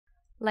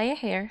Leah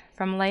here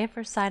from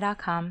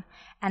LeahForSci.com,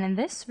 and in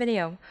this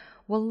video,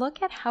 we'll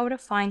look at how to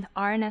find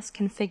RNS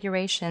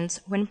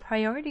configurations when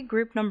priority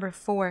group number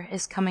 4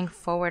 is coming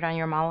forward on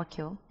your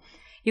molecule.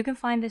 You can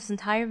find this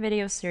entire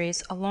video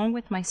series along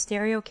with my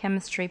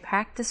stereochemistry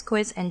practice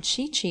quiz and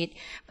cheat sheet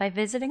by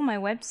visiting my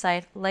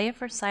website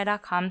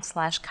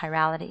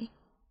LeahForSci.com/chirality.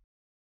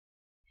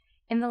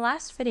 In the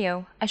last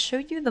video, I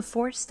showed you the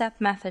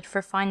 4-step method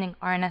for finding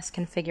RNS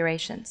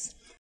configurations.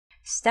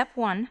 Step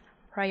 1.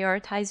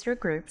 Prioritize your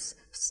groups.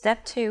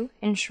 Step 2,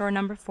 ensure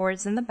number 4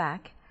 is in the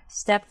back.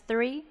 Step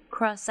 3,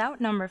 cross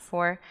out number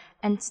 4.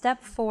 And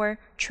step 4,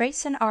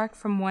 trace an arc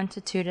from 1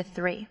 to 2 to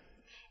 3.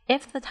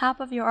 If the top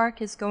of your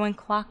arc is going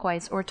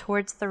clockwise or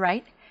towards the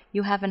right,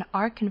 you have an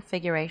arc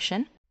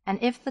configuration.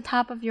 And if the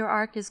top of your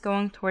arc is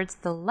going towards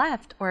the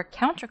left or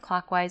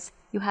counterclockwise,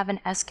 you have an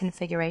S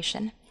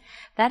configuration.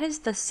 That is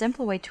the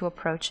simple way to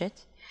approach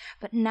it.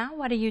 But now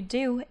what do you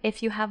do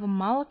if you have a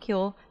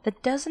molecule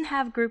that doesn't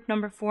have group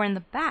number 4 in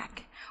the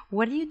back?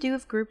 What do you do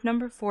if group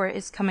number 4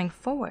 is coming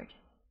forward?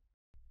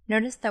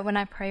 Notice that when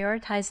I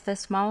prioritize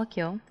this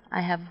molecule, I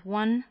have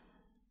 1,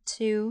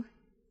 2,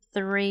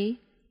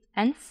 3,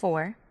 and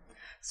 4,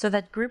 so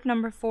that group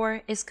number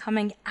 4 is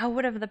coming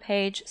out of the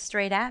page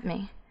straight at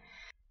me.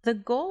 The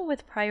goal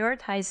with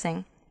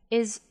prioritizing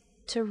is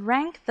to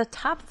rank the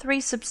top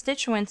 3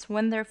 substituents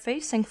when they're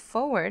facing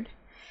forward,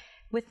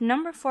 with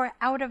number 4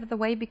 out of the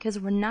way because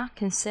we're not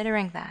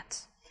considering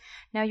that.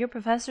 Now, your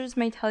professors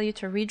may tell you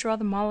to redraw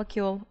the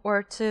molecule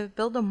or to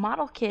build a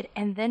model kit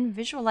and then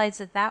visualize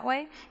it that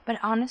way, but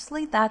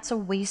honestly, that's a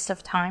waste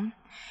of time.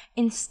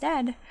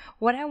 Instead,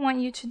 what I want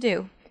you to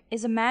do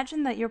is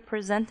imagine that you're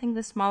presenting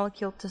this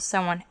molecule to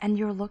someone and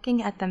you're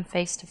looking at them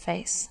face to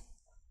face.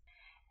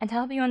 And to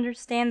help you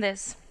understand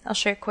this, I'll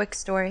share a quick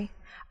story.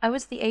 I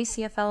was the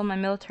ACFL in my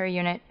military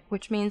unit,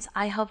 which means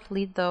I helped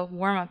lead the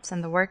warm-ups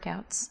and the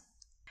workouts.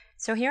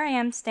 So here I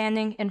am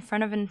standing in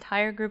front of an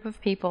entire group of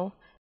people.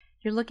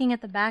 You're looking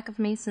at the back of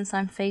me since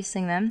I'm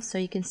facing them, so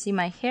you can see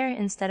my hair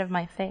instead of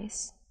my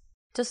face.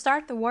 To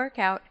start the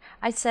workout,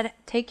 I said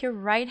take your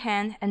right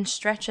hand and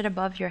stretch it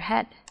above your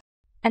head.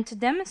 And to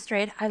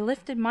demonstrate, I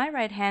lifted my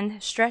right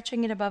hand,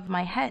 stretching it above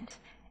my head,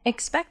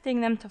 expecting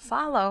them to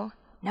follow.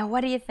 Now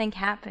what do you think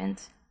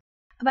happened?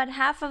 About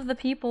half of the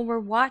people were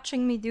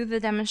watching me do the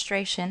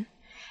demonstration.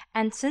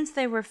 And since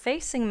they were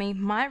facing me,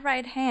 my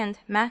right hand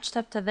matched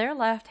up to their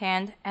left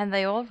hand, and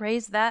they all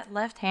raised that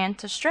left hand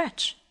to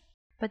stretch.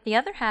 But the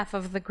other half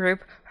of the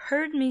group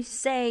heard me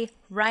say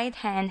right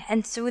hand,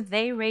 and so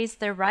they raised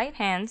their right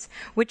hands,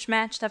 which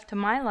matched up to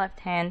my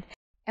left hand.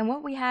 And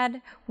what we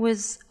had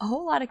was a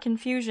whole lot of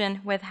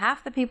confusion with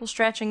half the people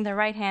stretching their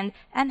right hand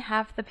and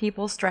half the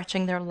people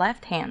stretching their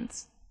left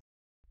hands.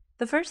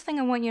 The first thing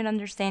I want you to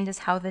understand is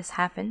how this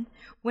happened.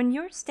 When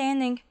you're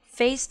standing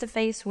face to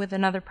face with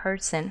another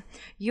person,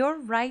 your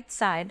right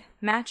side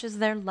matches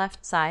their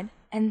left side,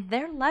 and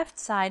their left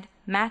side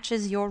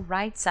matches your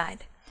right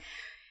side.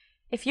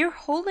 If you're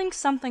holding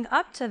something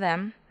up to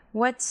them,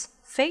 what's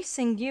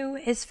facing you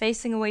is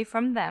facing away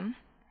from them,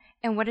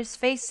 and what is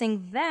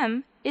facing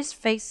them is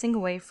facing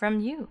away from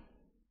you.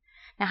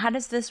 Now, how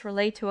does this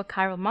relate to a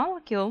chiral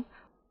molecule?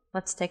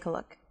 Let's take a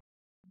look.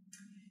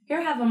 Here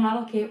I have a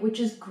model kit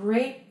which is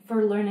great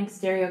for learning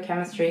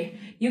stereochemistry.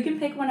 You can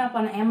pick one up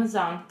on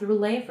Amazon through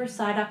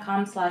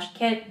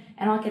LeahForSci.com/kit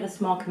and I'll get a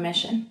small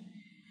commission.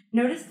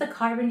 Notice the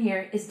carbon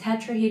here is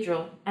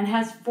tetrahedral and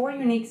has 4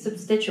 unique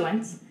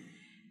substituents.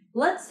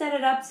 Let's set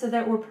it up so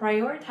that we're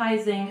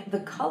prioritizing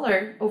the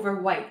color over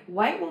white.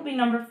 White will be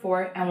number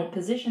 4 and we'll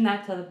position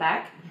that to the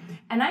back.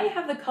 And now you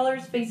have the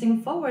colors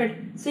facing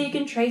forward so you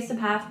can trace the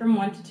path from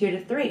 1 to 2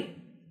 to 3.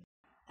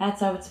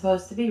 That's how it's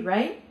supposed to be,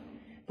 right?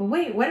 But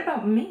wait, what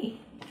about me?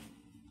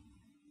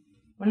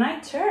 When I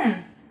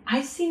turn,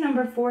 I see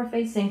number 4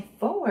 facing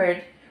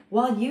forward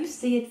while you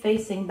see it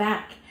facing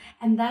back.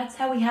 And that's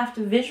how we have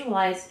to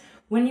visualize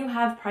when you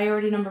have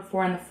priority number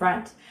 4 in the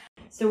front.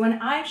 So when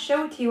I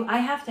show it to you, I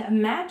have to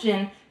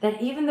imagine that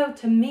even though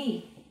to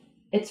me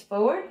it's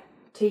forward,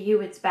 to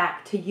you it's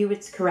back, to you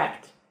it's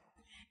correct.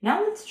 Now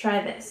let's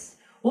try this.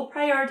 We'll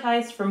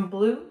prioritize from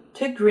blue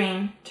to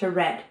green to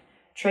red.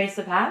 Trace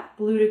the path,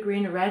 blue to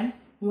green to red.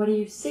 What do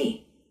you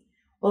see?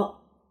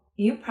 Well,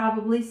 you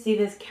probably see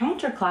this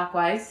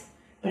counterclockwise,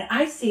 but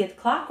I see it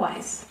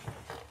clockwise.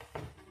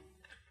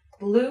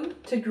 Blue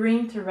to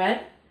green to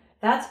red,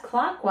 that's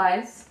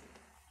clockwise,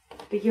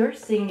 but you're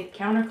seeing it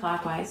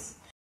counterclockwise.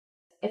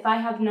 If I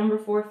have number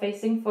 4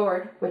 facing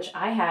forward, which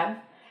I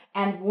have,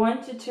 and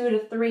 1 to 2 to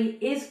 3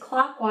 is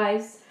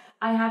clockwise,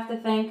 I have to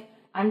think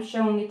I'm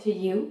showing it to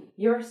you,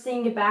 you're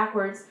seeing it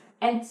backwards,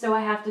 and so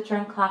I have to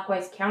turn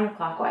clockwise,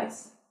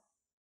 counterclockwise.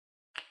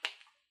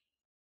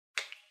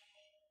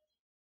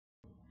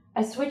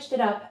 I switched it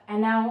up,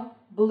 and now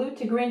blue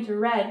to green to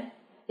red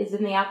is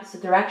in the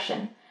opposite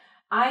direction.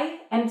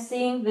 I am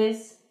seeing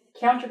this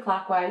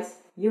counterclockwise,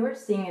 you're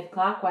seeing it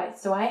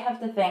clockwise, so I have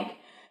to think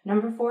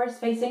number 4 is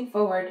facing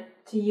forward,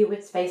 to you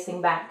it's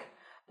facing back.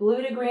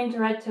 Blue to green to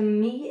red to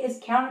me is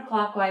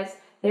counterclockwise,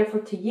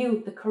 therefore to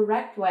you, the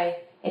correct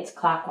way, it's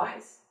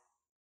clockwise.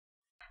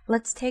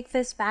 Let's take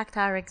this back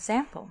to our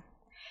example.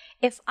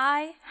 If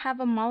I have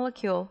a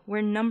molecule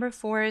where number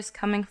 4 is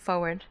coming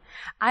forward,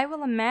 I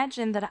will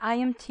imagine that I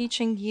am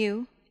teaching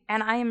you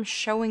and I am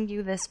showing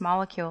you this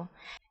molecule.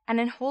 And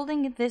in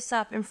holding this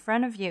up in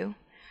front of you,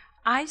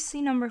 I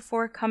see number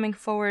 4 coming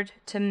forward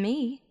to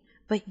me,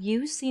 but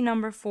you see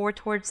number 4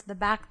 towards the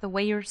back the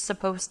way you're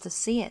supposed to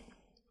see it.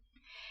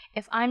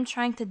 If I'm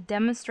trying to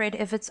demonstrate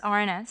if it's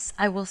RNS,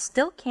 I will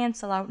still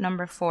cancel out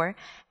number 4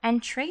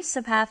 and trace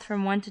a path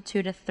from 1 to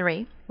 2 to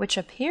 3, which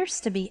appears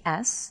to be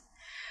S.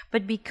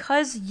 But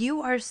because you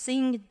are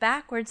seeing it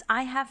backwards,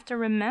 I have to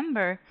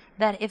remember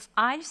that if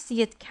I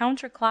see it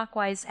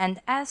counterclockwise and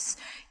S,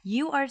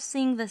 you are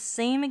seeing the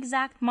same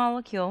exact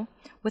molecule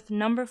with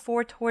number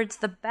 4 towards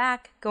the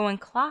back going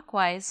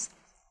clockwise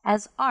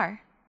as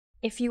R.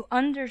 If you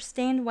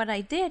understand what I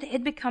did,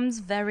 it becomes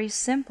very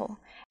simple.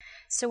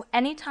 So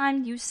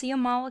anytime you see a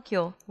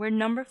molecule where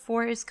number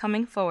 4 is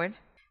coming forward,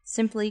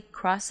 simply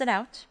cross it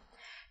out,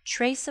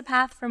 trace a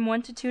path from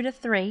 1 to 2 to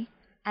 3,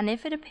 and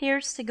if it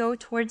appears to go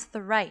towards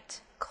the right,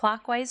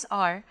 clockwise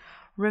R,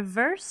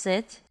 reverse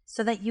it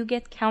so that you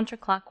get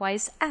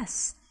counterclockwise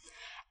S.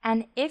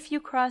 And if you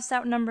cross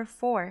out number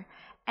 4,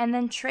 and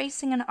then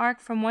tracing an arc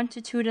from 1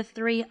 to 2 to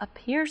 3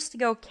 appears to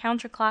go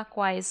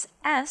counterclockwise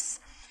S,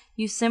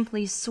 you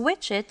simply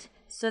switch it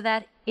so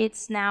that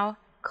it's now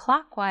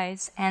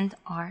clockwise and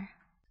R.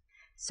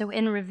 So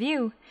in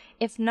review,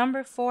 if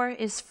number 4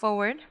 is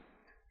forward,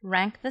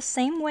 rank the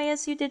same way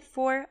as you did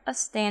for a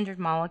standard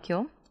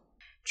molecule.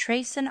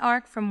 Trace an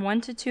arc from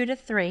 1 to 2 to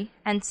 3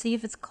 and see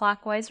if it's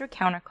clockwise or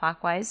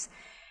counterclockwise.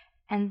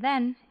 And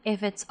then,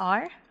 if it's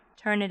R,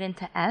 turn it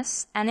into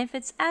S. And if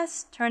it's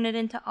S, turn it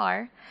into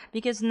R.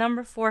 Because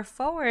number 4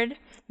 forward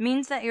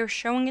means that you're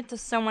showing it to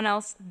someone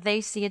else,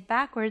 they see it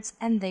backwards,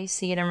 and they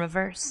see it in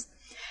reverse.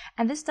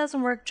 And this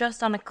doesn't work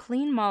just on a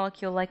clean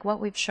molecule like what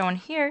we've shown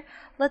here.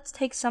 Let's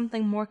take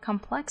something more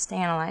complex to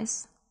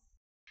analyze.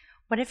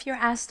 What if you're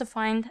asked to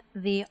find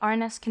the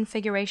RNS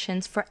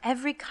configurations for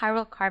every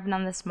chiral carbon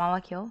on this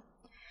molecule?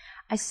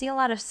 I see a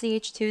lot of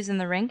CH2s in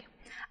the ring.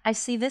 I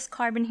see this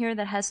carbon here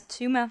that has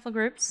 2 methyl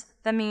groups.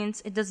 That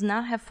means it does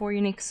not have 4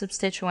 unique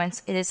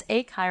substituents. It is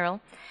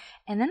achiral.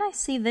 And then I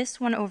see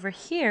this one over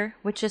here,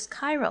 which is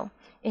chiral.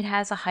 It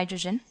has a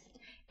hydrogen.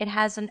 It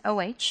has an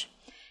OH.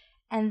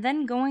 And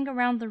then going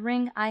around the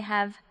ring, I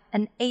have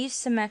an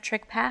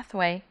asymmetric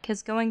pathway,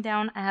 because going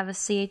down, I have a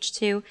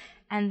CH2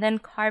 and then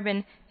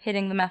carbon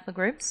hitting the methyl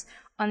groups.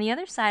 On the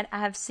other side, I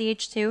have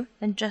CH2,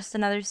 then just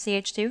another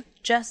CH2,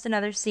 just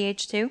another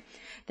CH2.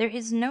 There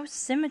is no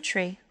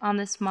symmetry on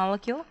this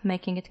molecule,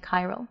 making it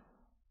chiral.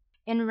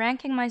 In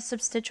ranking my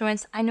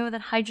substituents, I know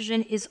that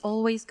hydrogen is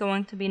always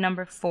going to be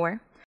number 4.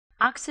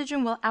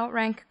 Oxygen will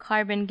outrank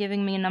carbon,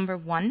 giving me a number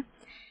 1.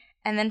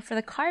 And then for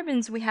the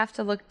carbons, we have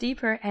to look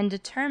deeper and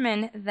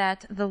determine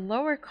that the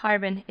lower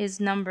carbon is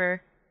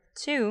number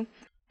 2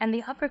 and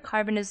the upper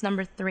carbon is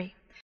number 3.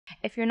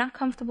 If you're not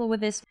comfortable with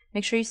this,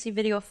 make sure you see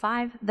video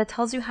 5 that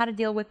tells you how to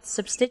deal with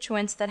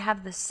substituents that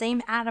have the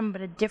same atom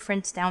but a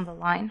difference down the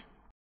line.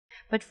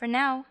 But for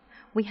now,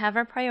 we have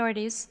our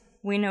priorities.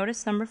 We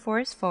notice number 4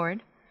 is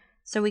forward,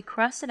 so we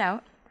cross it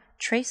out,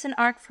 trace an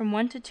arc from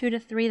 1 to 2 to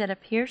 3 that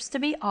appears to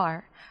be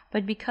R,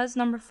 but because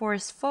number 4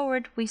 is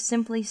forward, we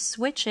simply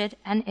switch it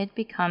and it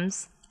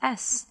becomes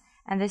S,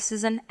 and this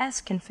is an S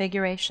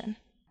configuration.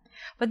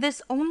 But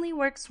this only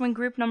works when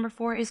group number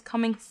 4 is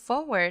coming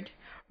forward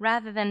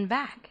rather than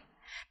back.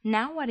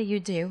 Now what do you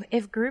do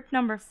if group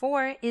number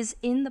 4 is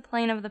in the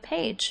plane of the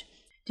page?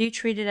 Do you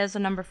treat it as a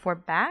number 4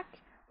 back,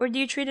 or do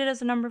you treat it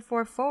as a number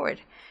 4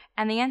 forward?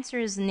 And the answer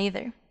is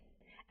neither.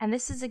 And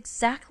this is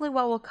exactly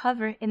what we'll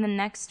cover in the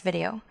next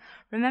video.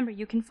 Remember,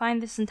 you can find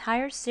this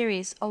entire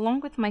series along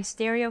with my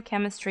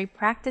stereochemistry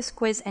practice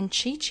quiz and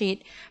cheat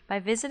sheet by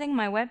visiting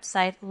my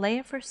website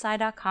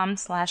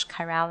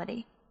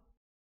leahforsci.com/chirality.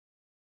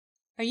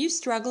 Are you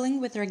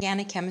struggling with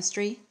organic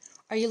chemistry?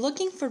 Are you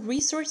looking for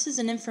resources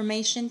and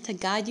information to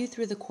guide you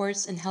through the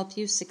course and help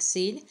you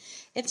succeed?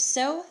 If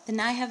so,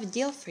 then I have a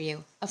deal for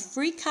you. A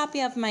free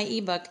copy of my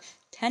ebook,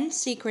 10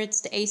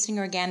 Secrets to Acing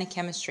Organic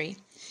Chemistry.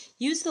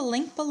 Use the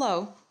link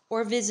below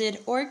or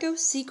visit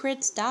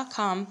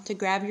orgosecrets.com to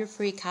grab your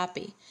free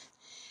copy.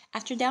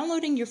 After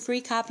downloading your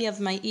free copy of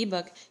my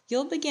ebook,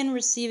 you'll begin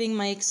receiving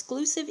my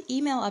exclusive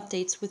email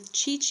updates with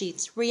cheat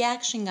sheets,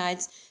 reaction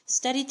guides,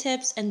 study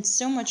tips, and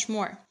so much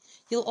more.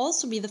 You'll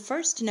also be the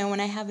first to know when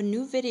I have a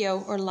new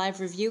video or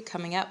live review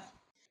coming up.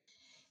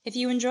 If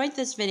you enjoyed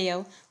this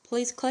video,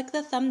 please click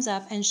the thumbs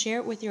up and share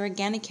it with your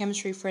organic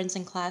chemistry friends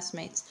and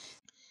classmates.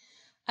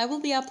 I will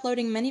be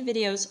uploading many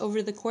videos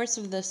over the course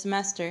of the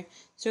semester,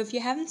 so if you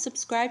haven't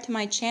subscribed to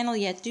my channel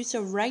yet, do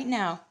so right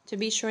now to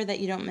be sure that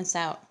you don't miss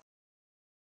out.